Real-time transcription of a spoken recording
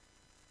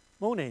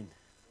Morning.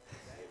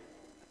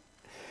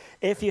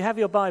 If you have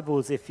your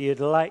Bibles, if you'd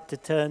like to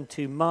turn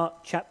to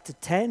Mark chapter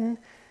 10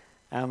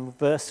 and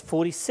verse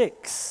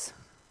 46.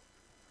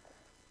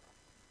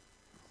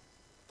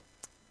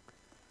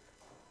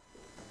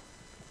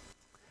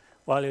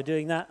 While you're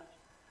doing that,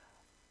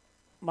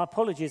 my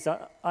apologies,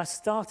 I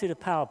started a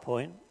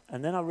PowerPoint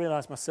and then I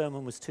realized my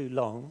sermon was too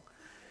long.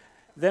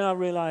 Then I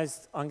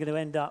realized I'm going to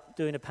end up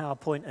doing a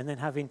PowerPoint and then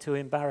having to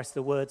embarrass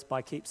the words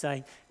by keep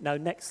saying, no,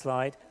 next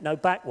slide, no,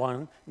 back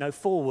one, no,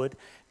 forward,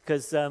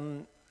 because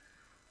I'm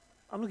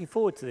looking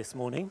forward to this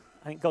morning.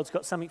 I think God's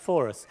got something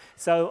for us.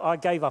 So I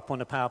gave up on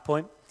the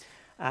PowerPoint,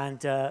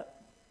 and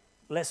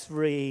let's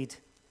read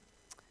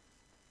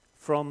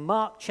from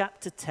Mark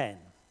chapter 10,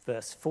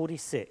 verse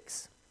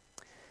 46.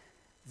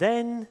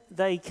 Then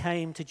they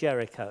came to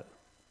Jericho.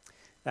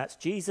 That's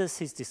Jesus,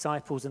 his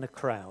disciples, and a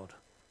crowd.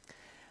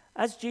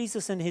 As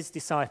Jesus and his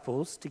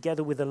disciples,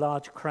 together with a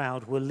large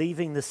crowd, were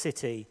leaving the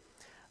city,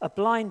 a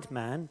blind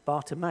man,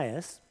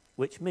 Bartimaeus,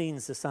 which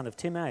means the son of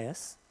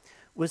Timaeus,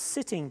 was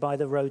sitting by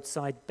the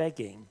roadside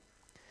begging.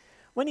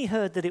 When he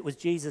heard that it was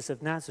Jesus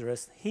of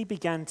Nazareth, he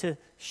began to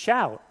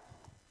shout.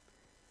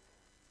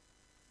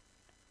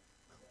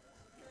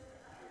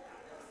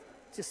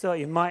 Just thought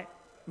you might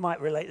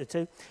relate the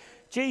two.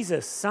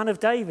 Jesus, son of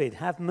David,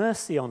 have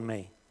mercy on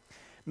me.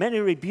 Many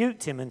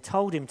rebuked him and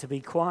told him to be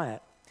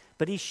quiet.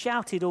 But he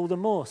shouted all the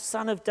more,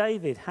 Son of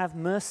David, have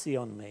mercy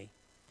on me.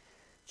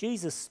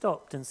 Jesus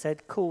stopped and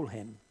said, call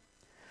him.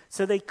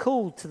 So they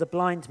called to the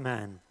blind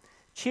man,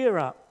 cheer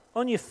up,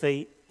 on your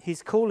feet,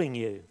 he's calling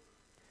you.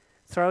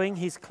 Throwing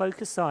his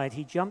cloak aside,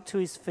 he jumped to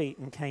his feet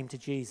and came to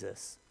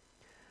Jesus.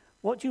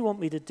 What do you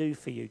want me to do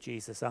for you?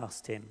 Jesus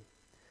asked him.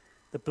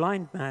 The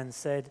blind man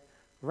said,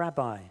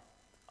 Rabbi,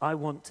 I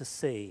want to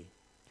see.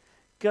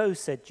 Go,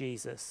 said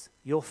Jesus,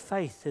 your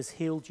faith has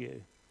healed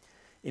you.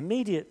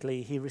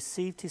 Immediately he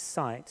received his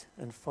sight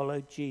and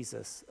followed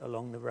Jesus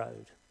along the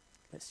road.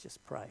 Let's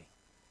just pray.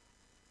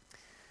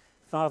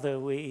 Father,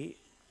 we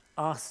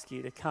ask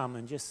you to come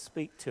and just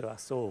speak to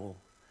us all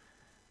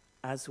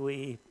as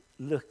we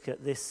look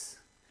at this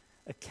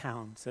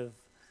account of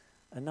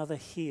another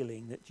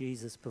healing that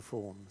Jesus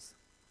performs.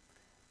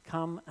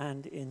 Come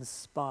and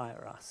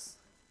inspire us.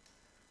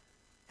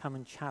 Come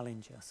and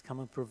challenge us.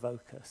 Come and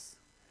provoke us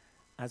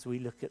as we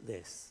look at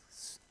this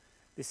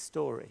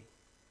story.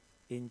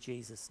 In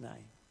Jesus'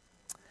 name.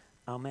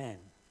 Amen.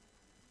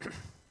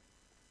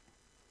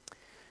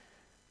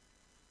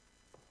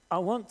 I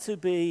want to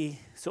be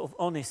sort of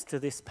honest to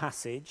this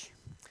passage,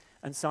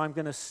 and so I'm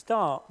going to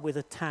start with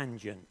a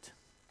tangent.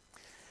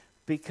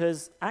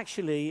 Because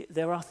actually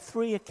there are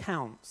three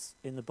accounts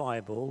in the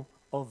Bible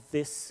of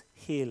this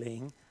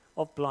healing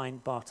of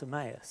blind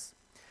Bartimaeus.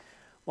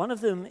 One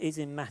of them is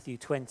in Matthew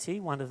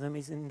 20, one of them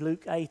is in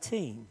Luke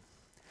 18.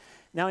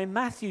 Now in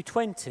Matthew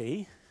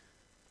 20,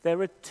 there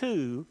are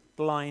two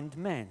blind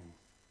men.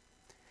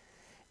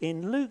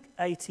 In Luke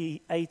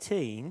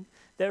 18,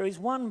 there is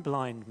one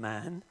blind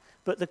man,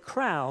 but the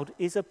crowd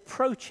is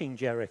approaching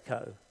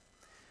Jericho.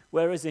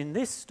 Whereas in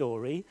this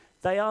story,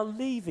 they are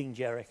leaving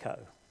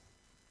Jericho.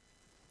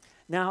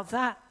 Now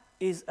that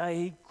is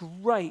a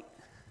great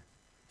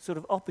sort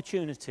of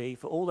opportunity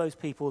for all those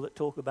people that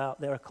talk about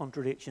there are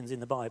contradictions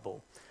in the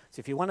Bible. So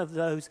if you're one of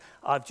those,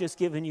 I've just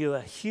given you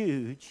a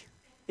huge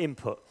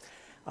input.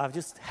 I've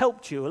just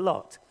helped you a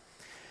lot.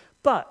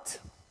 But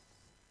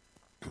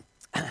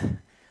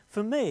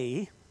for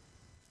me,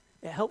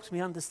 it helps me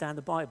understand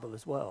the Bible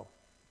as well.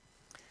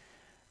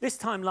 This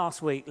time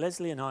last week,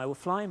 Leslie and I were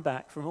flying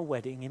back from a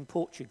wedding in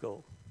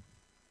Portugal.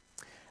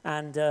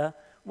 And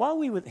while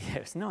we were there,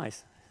 it was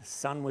nice. The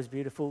sun was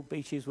beautiful,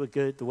 beaches were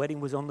good, the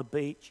wedding was on the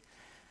beach.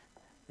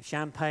 The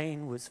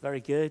champagne was very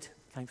good,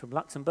 came from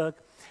Luxembourg.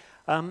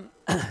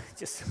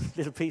 Just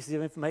little pieces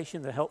of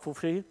information that are helpful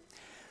for you.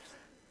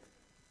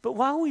 But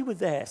while we were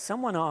there,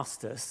 someone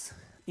asked us,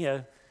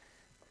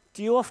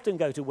 do you often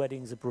go to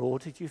weddings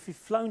abroad? Have you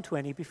flown to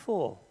any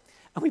before?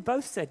 And we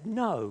both said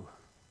no,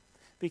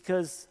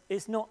 because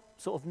it's not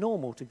sort of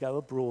normal to go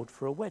abroad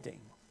for a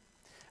wedding.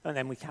 And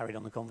then we carried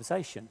on the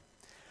conversation.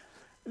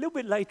 A little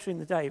bit later in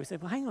the day, we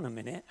said, well, hang on a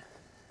minute.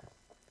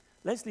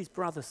 Leslie's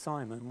brother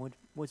Simon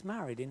was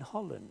married in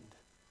Holland.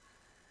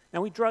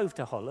 Now, we drove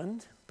to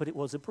Holland, but it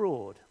was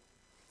abroad.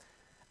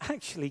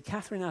 Actually,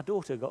 Catherine, our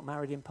daughter, got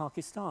married in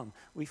Pakistan.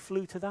 We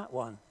flew to that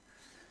one.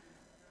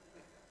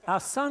 Our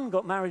son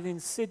got married in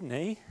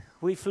Sydney.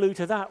 We flew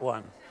to that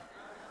one.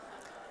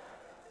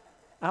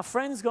 Our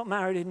friends got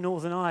married in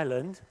Northern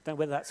Ireland. Don't know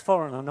whether that's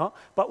foreign or not,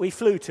 but we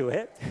flew to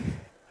it.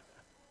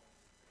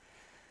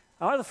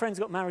 Our other friends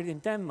got married in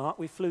Denmark.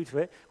 We flew to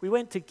it. We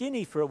went to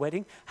Guinea for a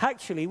wedding.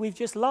 Actually, we've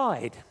just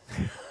lied.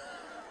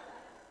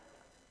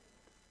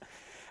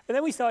 And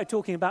then we started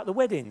talking about the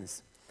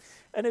weddings.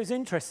 And it was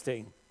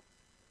interesting,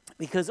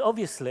 because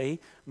obviously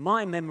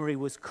my memory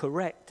was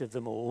correct of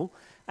them all,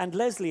 and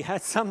Leslie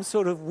had some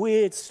sort of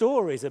weird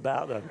stories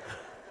about them.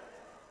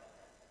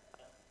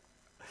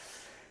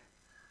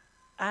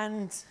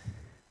 And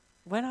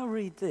when I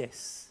read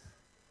this,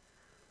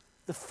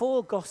 The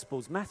four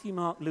Gospels, Matthew,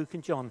 Mark, Luke,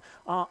 and John,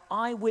 are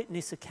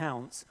eyewitness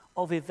accounts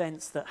of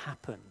events that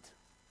happened.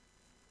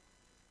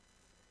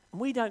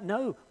 And we don't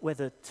know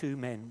whether two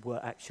men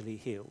were actually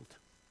healed.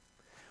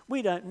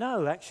 We don't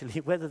know, actually,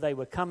 whether they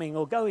were coming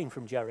or going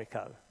from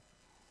Jericho.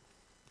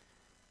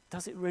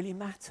 Does it really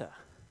matter?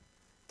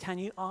 Can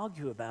you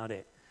argue about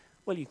it?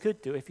 Well, you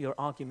could do if you're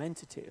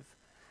argumentative.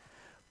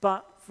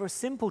 But for a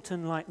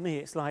simpleton like me,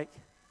 it's like,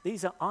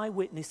 these are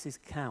eyewitnesses'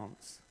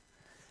 accounts.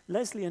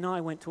 Leslie and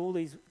I went to all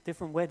these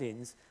different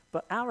weddings,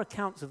 but our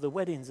accounts of the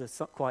weddings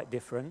are quite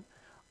different.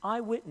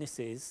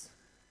 Eyewitnesses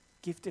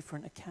give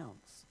different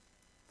accounts.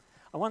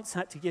 I once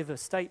had to give a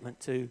statement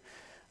to,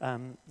 a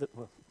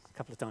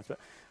couple of times, but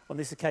on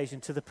this occasion,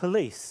 to the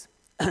police.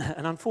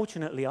 And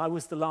unfortunately, I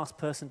was the last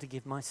person to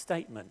give my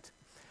statement.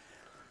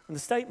 And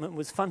the statement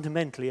was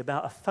fundamentally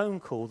about a phone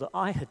call that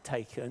I had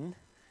taken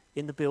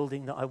in the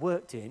building that I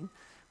worked in,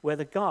 where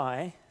the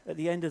guy at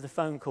the end of the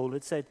phone call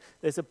had said,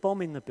 "There's a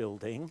bomb in the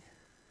building,"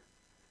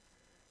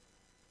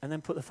 and then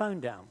put the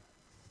phone down.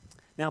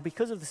 Now,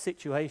 because of the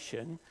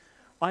situation,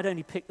 I'd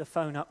only picked the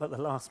phone up at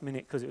the last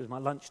minute because it was my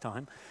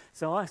lunchtime,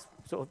 so I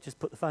sort of just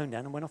put the phone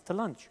down and went off to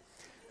lunch.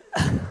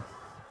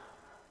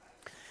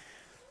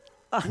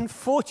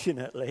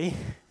 Unfortunately,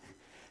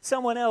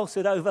 someone else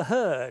had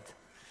overheard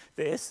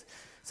this,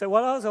 so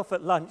while I was off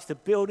at lunch, the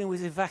building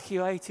was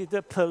evacuated,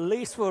 the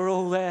police were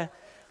all there.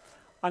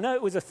 I know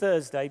it was a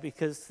Thursday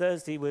because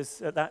Thursday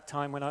was at that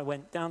time when I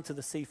went down to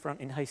the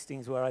seafront in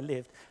Hastings where I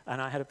lived, and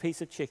I had a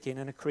piece of chicken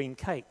and a cream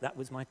cake. That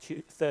was my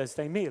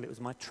Thursday meal. It was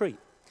my treat.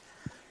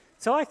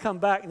 So I come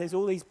back and there's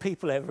all these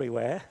people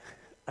everywhere,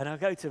 and I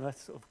go to my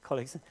sort of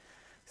colleagues and I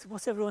said,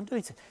 "What's everyone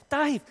doing?" He said,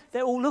 "Dave,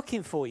 they're all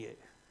looking for you."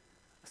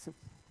 I said,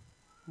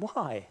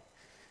 "Why?"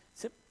 He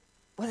said,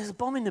 "Well, there's a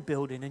bomb in the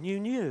building and you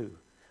knew."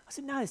 I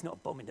said, "No, there's not a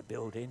bomb in the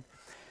building."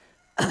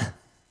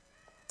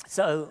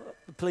 So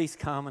the police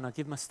come and I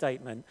give my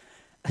statement,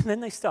 and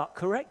then they start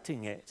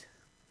correcting it.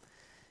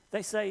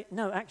 They say,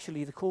 "No,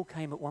 actually, the call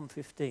came at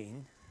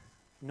 1:15,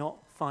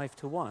 not 5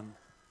 to 1.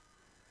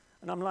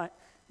 And I'm like,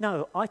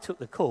 "No, I took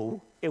the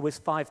call. It was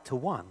 5 to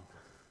 1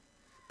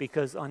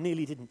 because I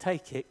nearly didn't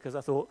take it because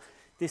I thought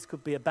this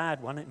could be a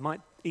bad one. It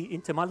might eat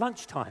into my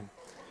lunchtime."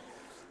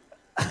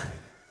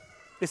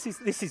 This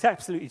is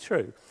absolutely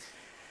true.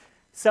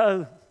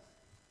 So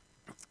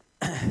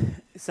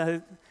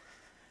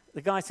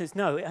the guy says,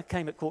 "No, it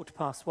came at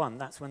 1:15.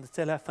 That's when the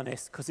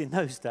telephonist, because in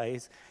those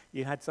days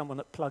you had someone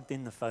that plugged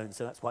in the phone,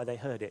 so that's why they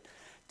heard it.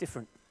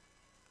 Different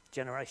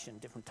generation,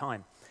 different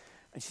time.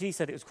 And she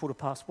said it was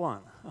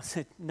 1:15. I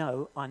said,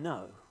 "No, I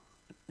know."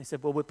 They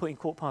said, "Well, we're putting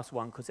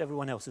 1:15 because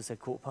everyone else has said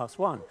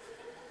 1:15.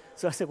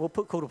 So I said, "Well,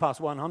 put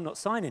 1:15, I'm not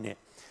signing it."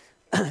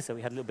 So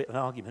we had a little bit of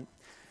an argument.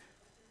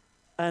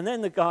 And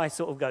then the guy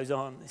sort of goes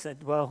on. He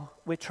said, "Well,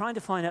 we're trying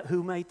to find out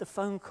who made the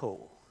phone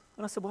call."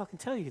 And I said, "Well, I can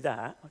tell you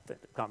that." I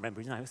can't remember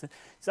his name. I said,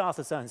 "It's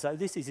Arthur so-and-so.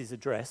 This is his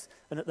address.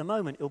 And at the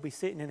moment, he'll be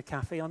sitting in a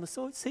cafe on the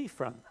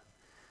seafront."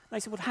 And they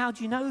said, "Well, how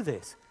do you know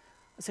this?"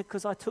 I said,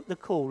 "Because I took the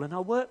call and I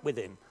work with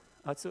him.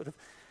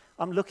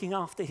 I'm looking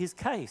after his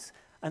case.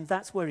 And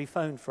that's where he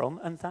phoned from,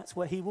 and that's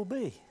where he will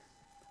be."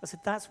 I said,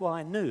 "That's why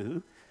I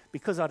knew,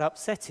 because I'd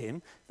upset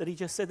him, that he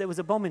just said there was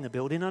a bomb in the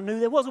building. I knew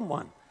there wasn't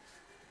one."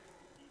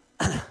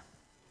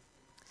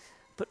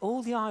 But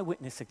all the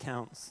eyewitness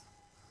accounts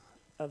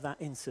of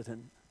that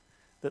incident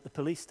that the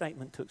police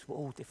statement took were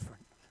all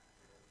different.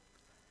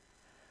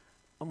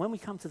 And when we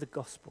come to the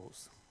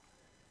Gospels,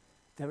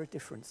 there are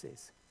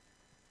differences.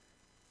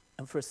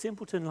 And for a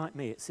simpleton like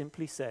me, it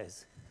simply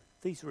says,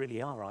 these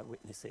really are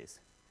eyewitnesses.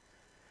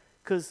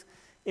 Because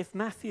if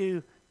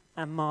Matthew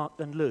and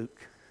Mark and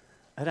Luke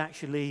had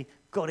actually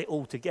got it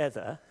all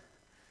together,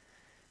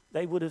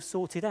 they would have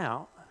sorted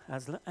out,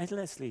 as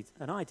Leslie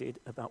and I did,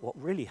 about what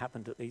really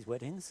happened at these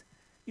weddings.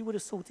 You would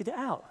have sorted it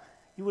out.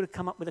 You would have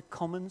come up with a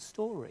common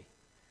story.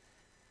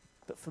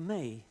 But for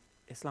me,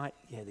 it's like,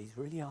 yeah, these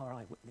really are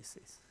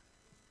eyewitnesses.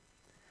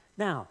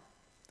 Now,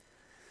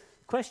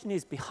 the question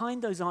is,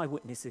 behind those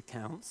eyewitness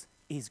accounts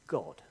is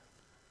God.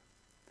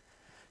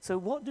 So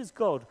what does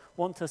God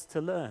want us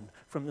to learn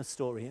from the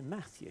story in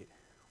Matthew?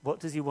 What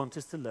does he want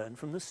us to learn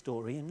from the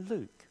story in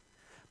Luke?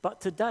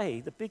 But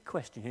today, the big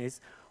question is,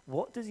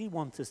 what does he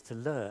want us to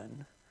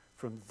learn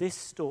from this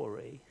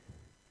story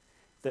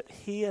that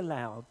he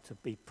allowed to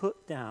be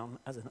put down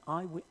as an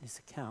eyewitness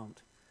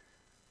account?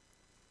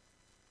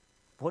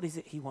 What is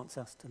it he wants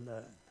us to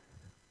learn?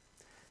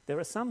 There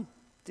are some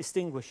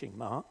distinguishing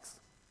marks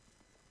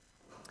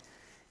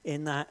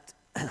in that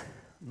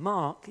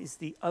Mark is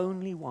the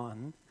only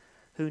one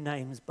who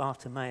names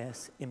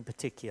Bartimaeus in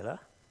particular.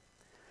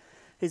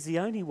 He's the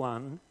only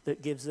one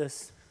that gives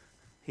us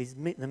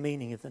the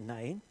meaning of the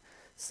name,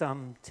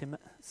 son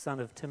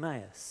of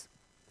Timaeus.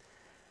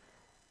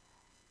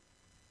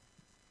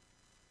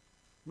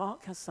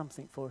 Mark has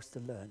something for us to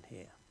learn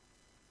here.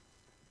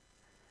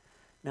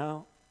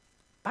 Now,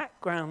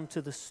 background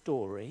to the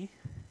story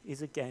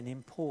is again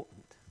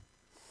important.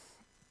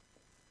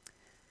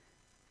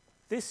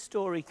 This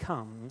story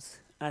comes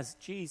as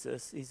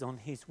Jesus is on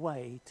his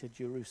way to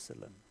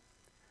Jerusalem.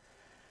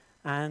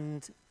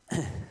 And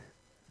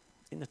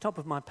in the top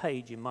of my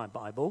page in my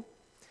Bible,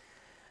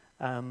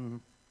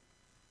 in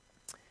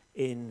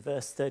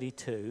verse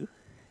 32,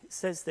 it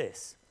says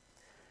this: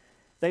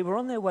 "They were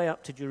on their way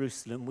up to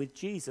Jerusalem with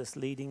Jesus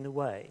leading the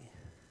way.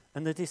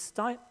 And the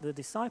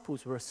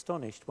disciples were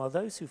astonished, while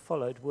those who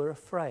followed were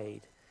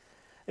afraid.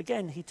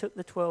 Again, he took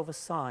the 12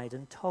 aside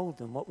and told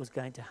them what was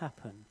going to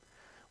happen.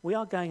 'We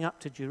are going up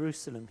to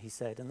Jerusalem,' he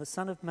said, 'and the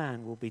Son of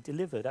Man will be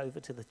delivered over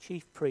to the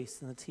chief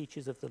priests and the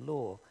teachers of the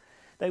law.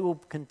 They will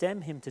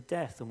condemn him to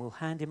death and will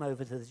hand him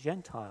over to the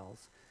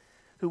Gentiles,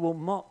 who will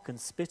mock and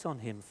spit on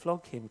him,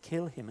 flog him,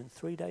 kill him, and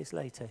 3 days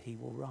later he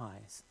will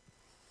rise.'"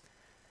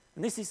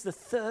 And this is the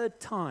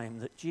third time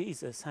that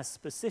Jesus has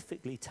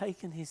specifically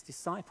taken his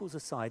disciples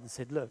aside and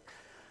said, "Look,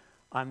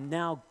 I'm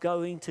now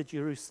going to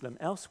Jerusalem."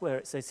 Elsewhere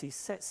it says he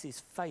sets his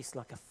face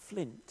like a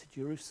flint to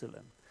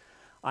Jerusalem.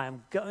 "I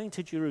am going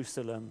to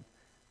Jerusalem.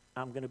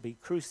 I'm going to be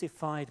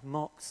crucified,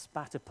 mocked,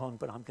 spat upon,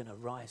 but I'm going to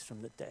rise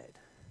from the dead."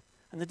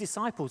 And the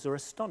disciples are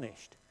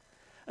astonished.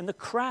 And the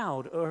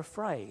crowd are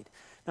afraid.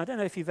 Now, I don't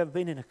know if you've ever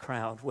been in a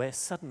crowd where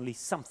suddenly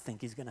something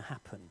is going to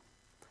happen.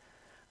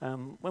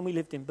 When we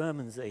lived in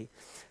Bermondsey,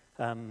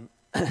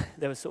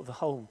 there was sort of the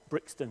whole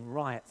Brixton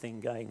riot thing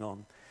going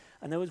on.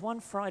 And there was one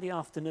Friday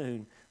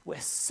afternoon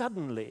where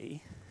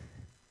suddenly,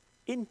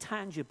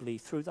 intangibly,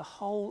 through the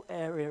whole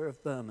area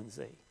of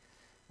Bermondsey,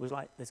 it was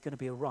like there's going to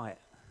be a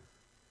riot.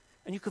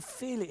 And you could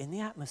feel it in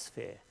the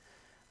atmosphere.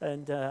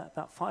 And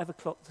about 5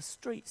 o'clock, the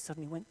street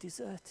suddenly went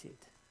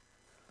deserted.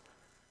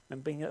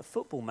 And being at a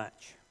football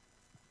match.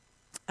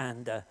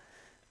 And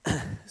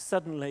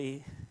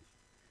suddenly,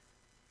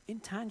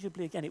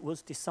 intangibly again, it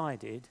was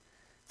decided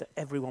that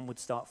everyone would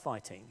start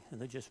fighting and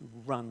they'd just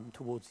run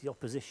towards the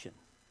opposition.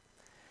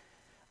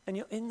 And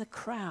you're in the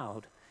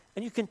crowd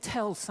and you can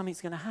tell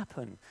something's going to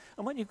happen.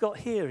 And what you've got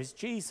here is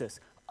Jesus.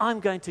 "I'm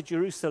going to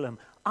Jerusalem.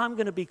 I'm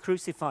going to be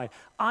crucified.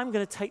 I'm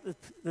going to take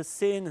the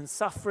sin and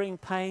suffering,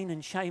 pain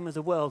and shame of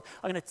the world.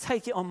 I'm going to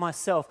take it on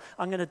myself.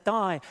 I'm going to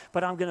die,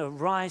 but I'm going to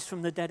rise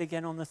from the dead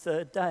again on the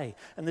third day."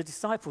 And the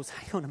disciples,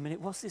 "Hang on a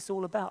minute, what's this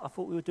all about? I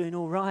thought we were doing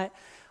all right.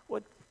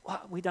 What?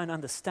 We don't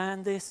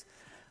understand this."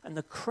 And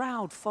the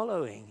crowd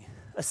following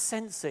are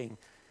sensing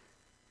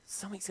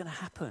something's going to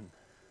happen.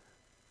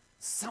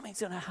 Something's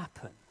going to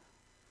happen.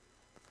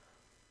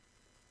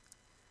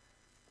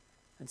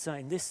 And so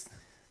in this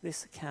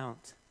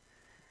account,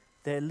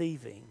 they're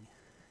leaving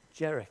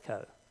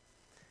Jericho.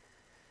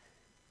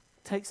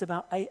 It takes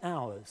about 8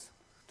 hours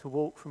to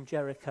walk from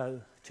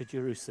Jericho to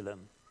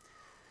Jerusalem.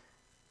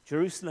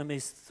 Jerusalem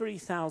is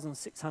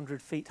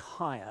 3,600 feet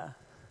higher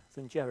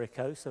than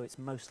Jericho, so it's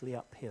mostly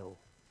uphill.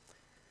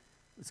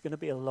 It's going to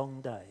be a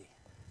long day.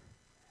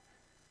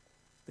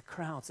 The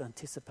crowd's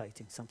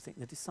anticipating something.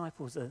 The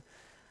disciples are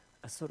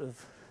sort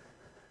of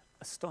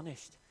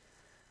astonished.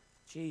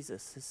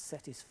 Jesus has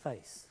set his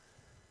face.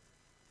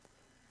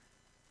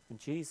 And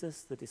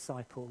Jesus, the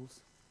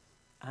disciples,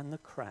 and the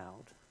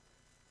crowd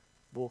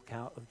walk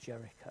out of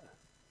Jericho.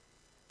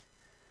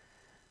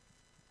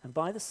 And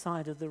by the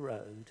side of the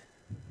road,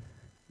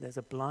 there's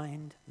a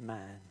blind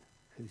man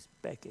who's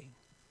begging.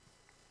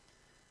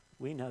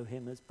 We know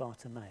him as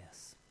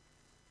Bartimaeus.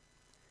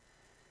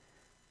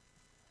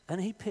 And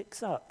he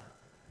picks up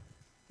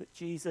that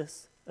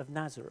Jesus of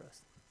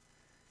Nazareth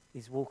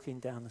is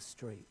walking down the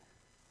street.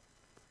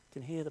 You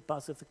can hear the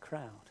buzz of the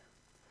crowd.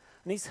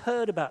 And he's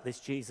heard about this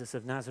Jesus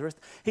of Nazareth.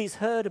 He's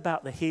heard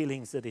about the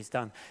healings that he's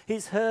done.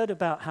 He's heard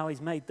about how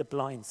he's made the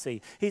blind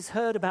see. He's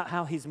heard about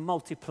how he's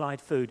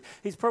multiplied food.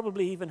 He's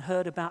probably even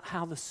heard about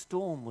how the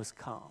storm was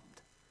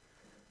calmed.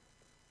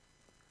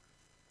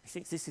 He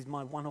thinks, this is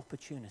my one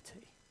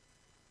opportunity.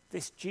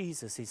 This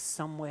Jesus is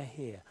somewhere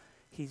here.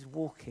 He's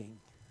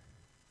walking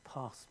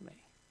past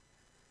me.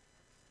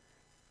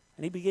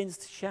 And he begins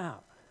to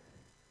shout,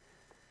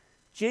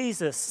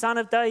 "Jesus, Son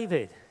of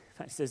David." In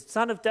fact, he says,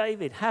 "Son of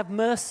David, have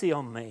mercy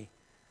on me.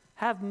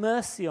 Have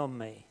mercy on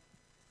me.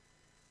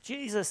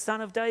 Jesus,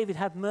 Son of David,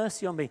 have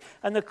mercy on me."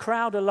 And the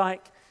crowd are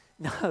like,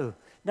 no,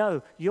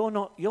 you're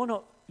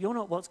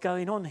not what's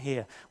going on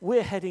here.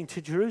 We're heading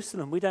to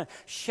Jerusalem.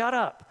 Shut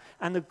up.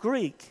 And the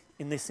Greek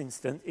in this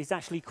instance is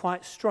actually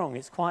quite strong.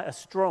 It's quite a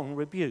strong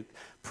rebuke,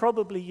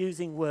 probably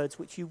using words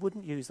which you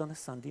wouldn't use on a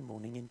Sunday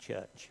morning in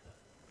church.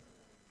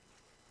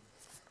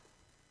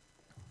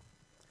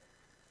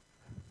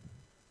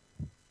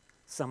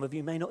 Some of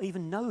you may not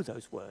even know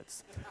those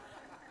words.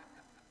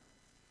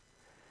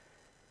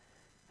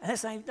 And they're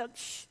saying, "Look,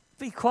 shh,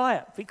 be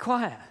quiet.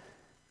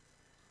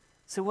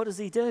 So what does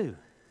he do?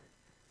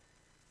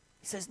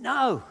 He says,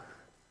 "No,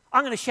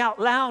 I'm going to shout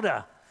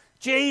louder.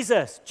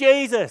 Jesus,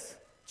 Jesus,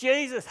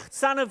 Jesus,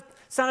 Son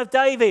of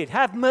David,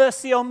 have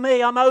mercy on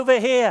me. I'm over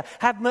here.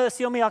 Have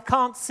mercy on me. I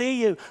can't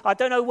see you. I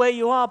don't know where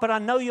you are, but I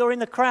know you're in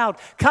the crowd.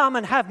 Come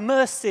and have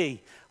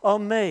mercy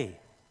on me."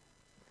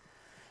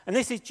 And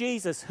this is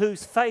Jesus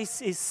whose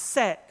face is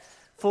set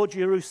for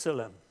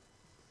Jerusalem.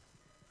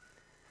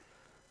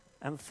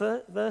 And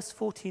verse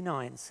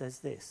 49 says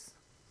this: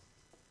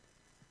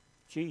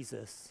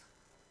 Jesus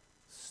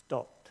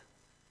stopped.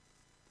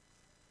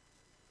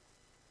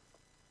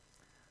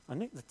 I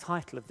nicked the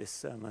title of this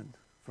sermon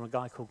from a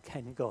guy called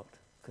Ken Gott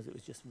because it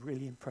was just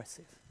really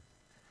impressive.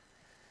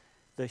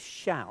 The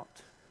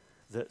shout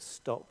that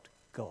stopped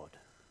God.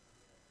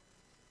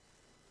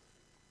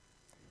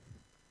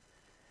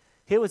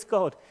 Here was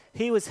God.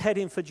 He was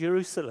heading for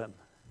Jerusalem.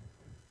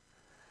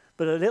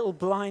 But a little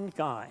blind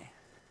guy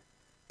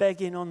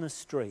begging on the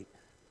street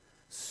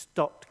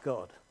stopped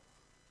God.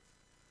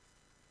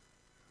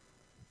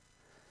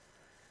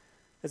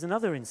 There's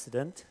another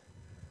incident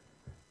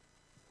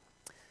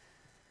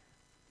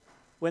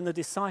when the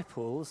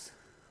disciples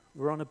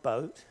were on a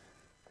boat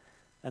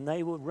and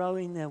they were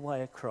rowing their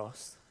way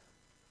across,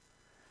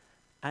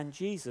 and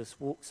Jesus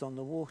walks on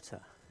the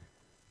water.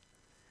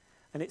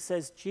 And it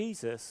says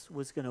Jesus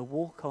was going to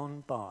walk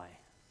on by,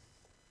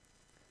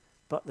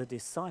 but the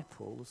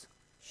disciples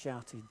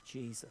shouted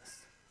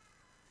Jesus,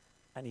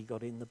 and he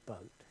got in the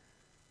boat.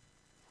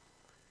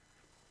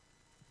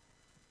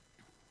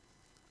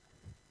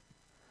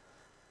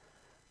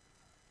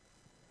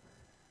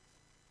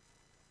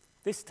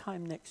 This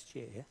time next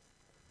year,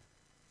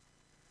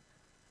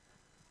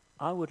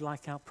 I would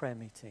like our prayer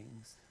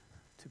meetings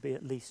to be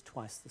at least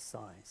twice the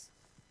size.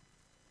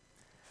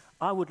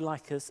 I would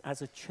like us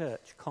as a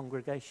church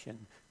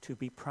congregation to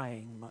be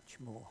praying much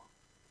more.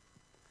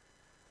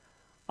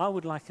 I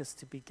would like us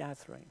to be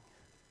gathering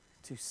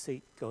to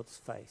seek God's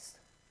face.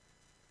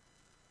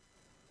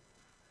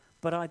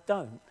 But I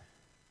don't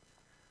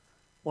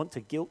want to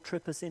guilt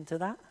trip us into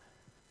that.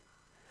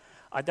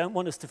 I don't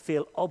want us to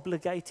feel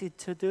obligated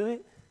to do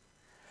it.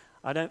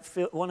 I don't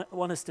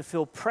want us to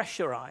feel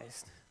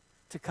pressurized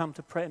to come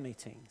to prayer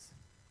meetings.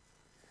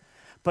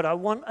 But I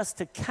want us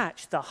to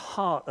catch the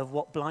heart of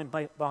what blind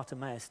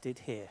Bartimaeus did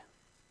here.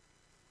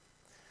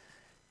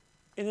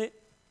 In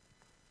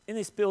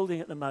this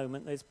building at the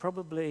moment, there's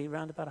probably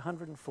around about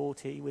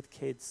 140 with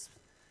kids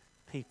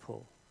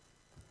people.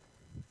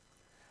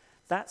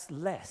 That's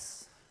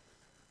less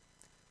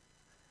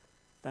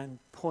than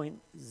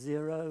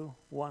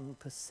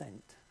 0.01%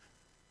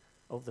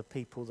 of the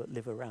people that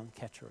live around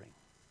Kettering.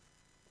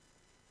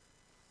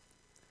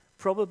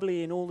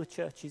 Probably in all the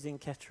churches in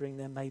Kettering,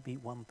 there may be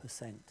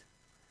 1%,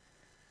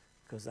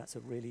 because that's a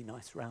really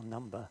nice round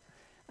number,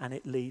 and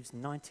it leaves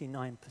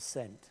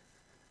 99%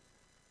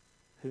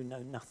 who know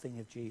nothing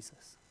of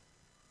Jesus.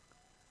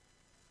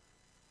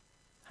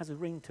 Has a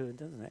ring to it,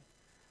 doesn't it?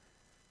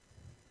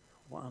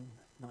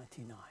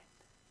 199.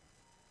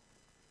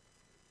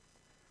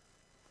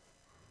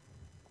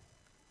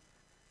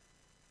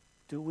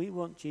 Do we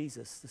want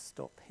Jesus to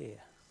stop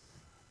here?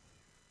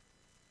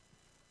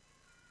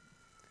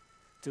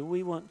 Do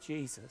we want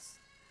Jesus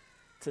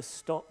to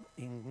stop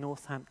in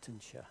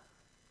Northamptonshire?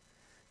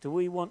 Do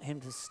we want him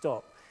to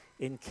stop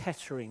in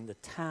Kettering, the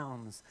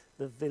towns,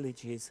 the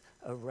villages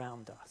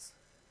around us?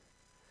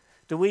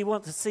 Do we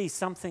want to see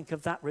something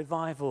of that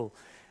revival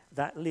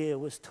that Leah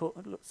was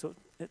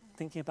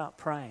thinking about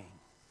praying?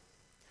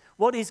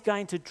 What is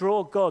going to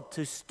draw God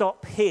to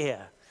stop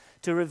here,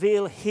 to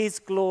reveal his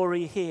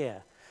glory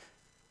here?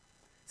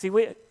 See,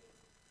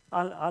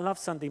 I love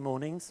Sunday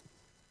mornings.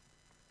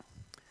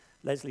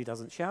 Leslie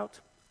doesn't shout.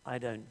 I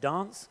don't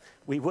dance.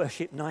 We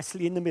worship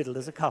nicely in the middle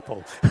as a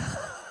couple.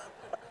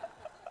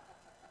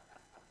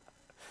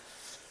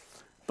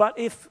 But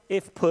if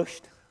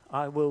pushed,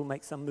 I will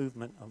make some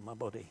movement of my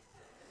body.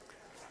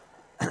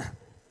 In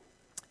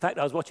fact,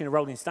 I was watching a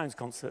Rolling Stones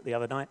concert the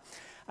other night,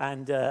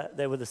 and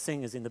there were the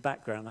singers in the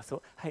background. I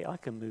thought, hey, I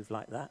can move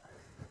like that.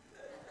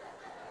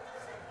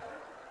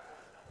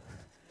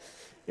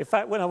 In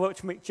fact, when I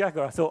watched Mick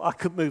Jagger, I thought I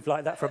could move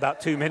like that for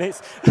about 2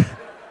 minutes.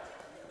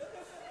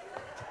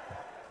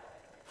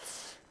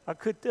 I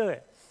could do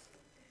it.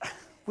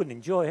 Wouldn't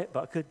enjoy it,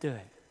 but I could do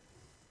it.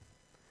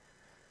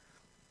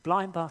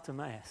 Blind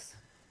Bartimaeus,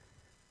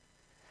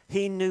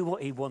 he knew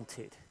what he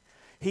wanted.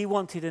 He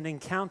wanted an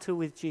encounter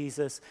with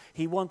Jesus.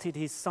 He wanted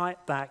his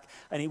sight back,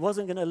 and he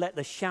wasn't going to let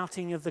the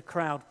shouting of the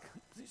crowd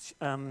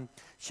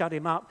shut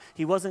him up.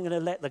 He wasn't going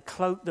to let the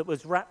cloak that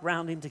was wrapped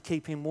round him to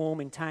keep him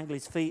warm entangle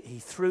his feet. He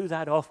threw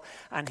that off,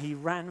 and he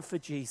ran for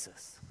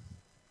Jesus.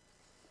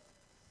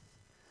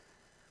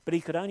 But he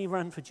could only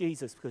run for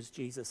Jesus because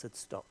Jesus had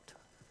stopped.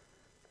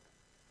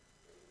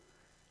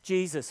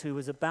 Jesus, who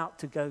was about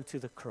to go to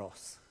the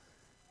cross.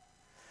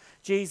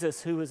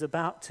 Jesus, who was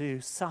about to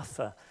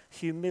suffer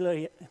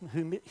humiliation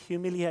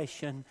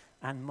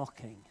and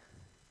mocking.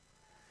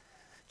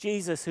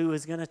 Jesus, who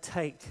was going to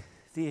take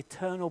the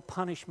eternal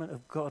punishment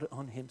of God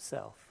on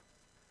himself.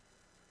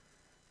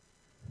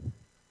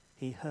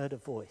 He heard a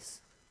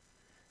voice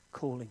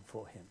calling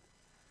for him.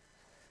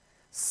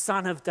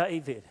 Son of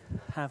David,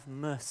 have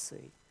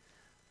mercy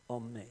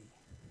on me.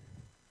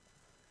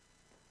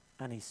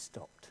 And he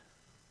stopped.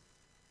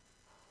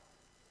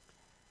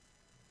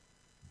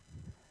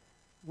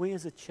 We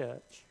as a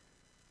church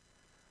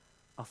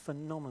are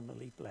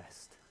phenomenally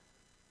blessed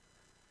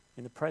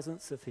in the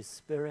presence of his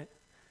Spirit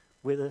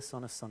with us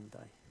on a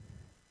Sunday.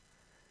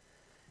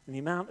 And the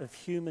amount of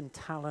human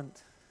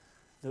talent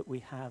that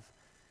we have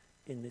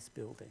in this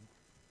building.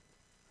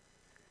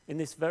 In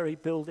this very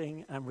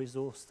building and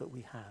resource that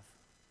we have.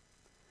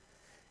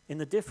 in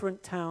the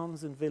different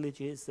towns and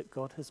villages that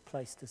God has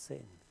placed us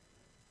in.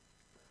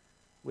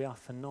 We are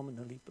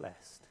phenomenally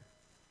blessed.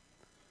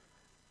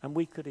 And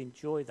we could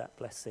enjoy that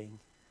blessing,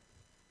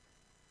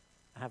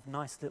 have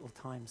nice little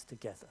times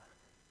together.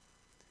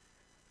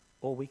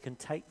 Or we can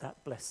take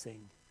that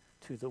blessing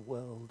to the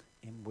world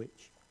in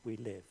which we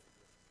live.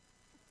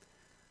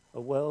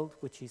 A world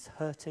which is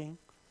hurting,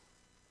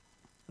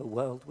 a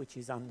world which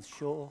is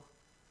unsure,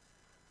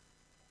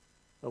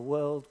 a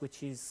world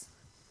which is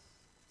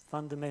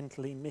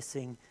fundamentally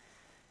missing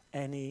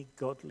any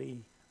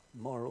godly,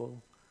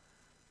 moral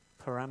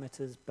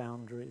parameters,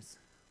 boundaries,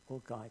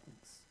 or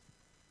guidance.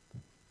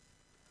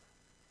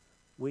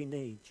 We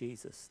need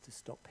Jesus to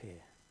stop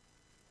here.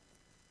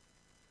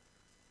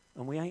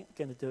 And we ain't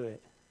going to do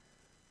it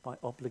by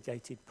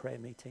obligated prayer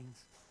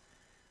meetings,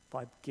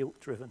 by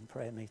guilt-driven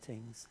prayer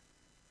meetings.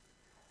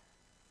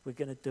 We're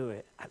going to do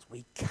it as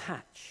we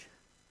catch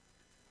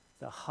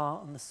the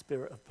heart and the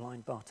spirit of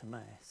blind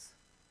Bartimaeus,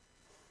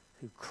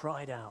 who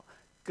cried out,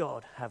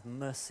 God, have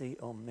mercy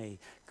on me.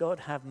 God,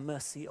 have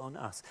mercy on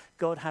us.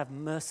 God, have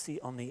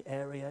mercy on the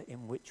area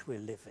in which we're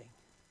living.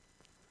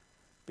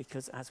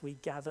 Because as we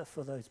gather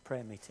for those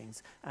prayer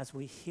meetings, as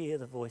we hear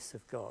the voice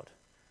of God,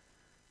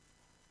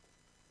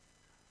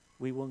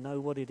 we will know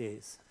what it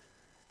is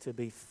to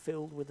be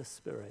filled with the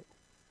Spirit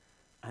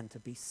and to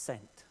be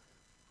sent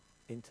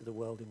into the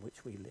world in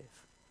which we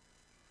live.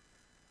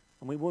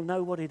 And we will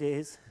know what it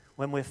is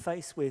when we're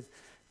faced with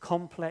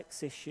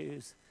complex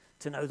issues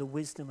to know the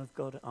wisdom of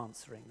God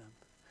answering them.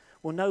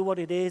 We'll know what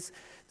it is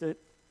that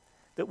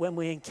when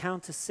we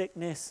encounter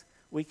sickness,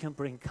 we can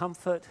bring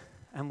comfort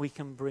and we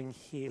can bring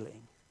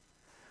healing.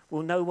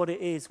 We'll know what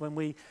it is when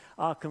we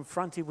are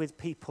confronted with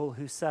people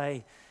who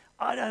say,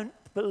 I don't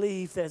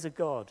believe there's a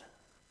God.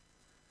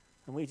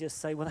 And we just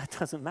say, well, that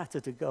doesn't matter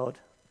to God.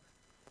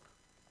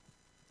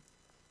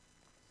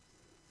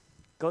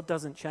 God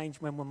doesn't change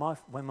when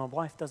my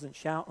wife doesn't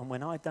shout and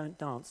when I don't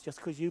dance. Just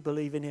because you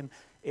believe in him,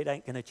 it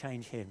ain't going to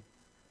change him.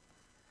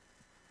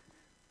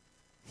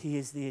 He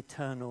is the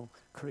eternal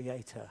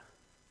creator,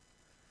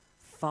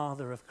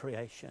 Father of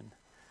creation,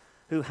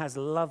 who has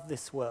loved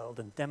this world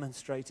and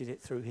demonstrated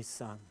it through his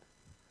Son.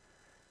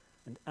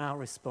 And our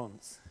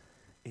response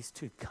is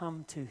to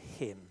come to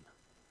him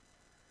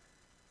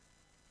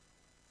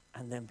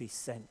and then be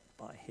sent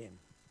by him.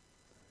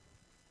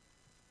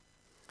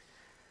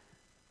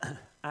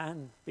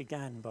 Anne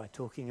began by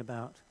talking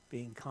about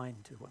being kind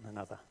to one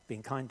another,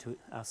 being kind to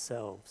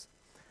ourselves.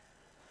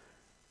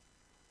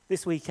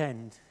 This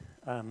weekend,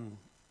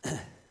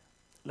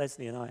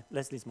 Leslie and I,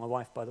 Leslie's my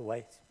wife, by the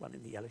way, one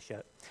in the yellow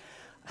shirt,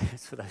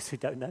 for those who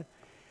don't know.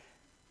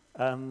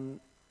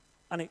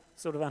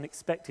 Sort of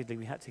unexpectedly,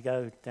 we had to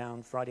go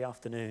down Friday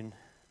afternoon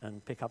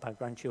and pick up our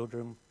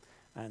grandchildren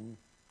and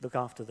look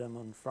after them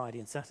on Friday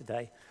and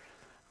Saturday.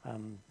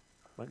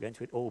 Won't go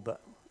into it all, but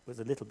it was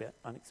a little bit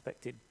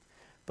unexpected.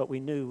 But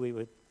we knew we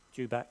were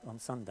due back on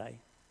Sunday.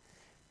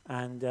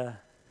 And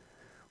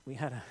we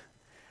had a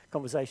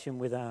conversation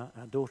with our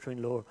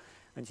daughter-in-law,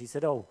 and she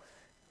said, oh,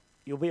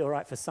 you'll be all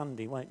right for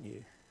Sunday, won't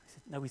you? I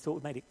said, no, we thought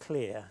we made it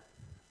clear.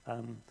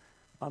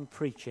 I'm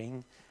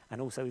preaching, and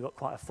also we've got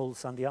quite a full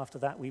Sunday after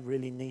that. We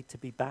really need to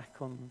be back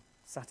on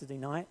Saturday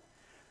night.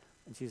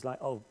 And she was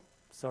like, oh,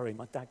 sorry,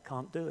 my dad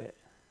can't do it.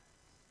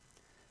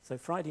 So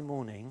Friday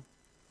morning,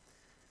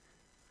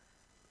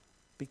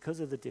 because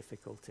of the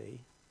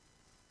difficulty,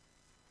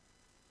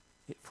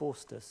 it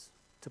forced us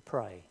to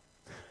pray.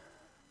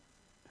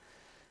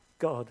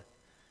 God,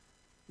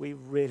 we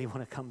really want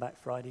to come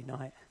back Friday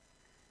night.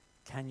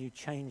 Can you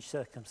change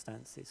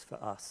circumstances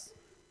for us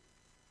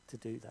to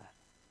do that?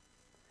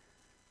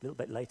 A little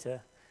bit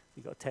later,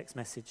 we got a text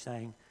message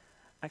saying,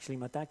 actually,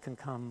 my dad can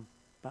come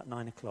about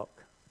 9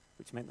 o'clock,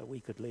 which meant that we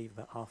could leave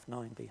about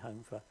 9:30, be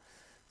home for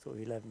sort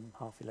of 11,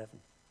 half 11.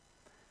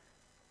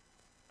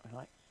 We're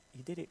like,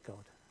 you did it,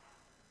 God.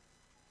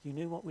 You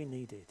knew what we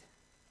needed.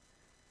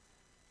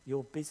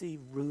 You're busy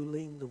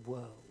ruling the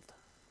world,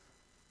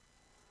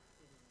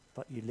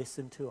 but you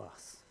listen to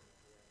us.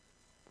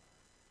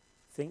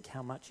 Think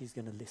how much he's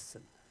going to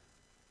listen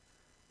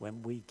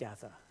when we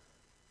gather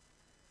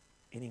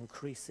in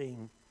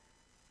increasing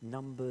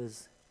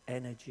numbers,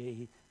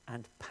 energy,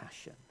 and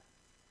passion,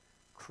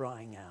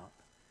 crying out,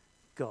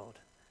 God,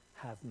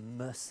 have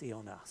mercy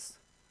on us.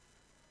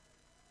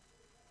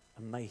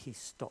 And may he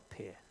stop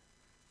here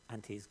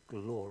and his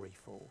glory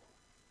fall.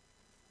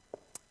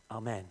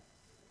 Amen.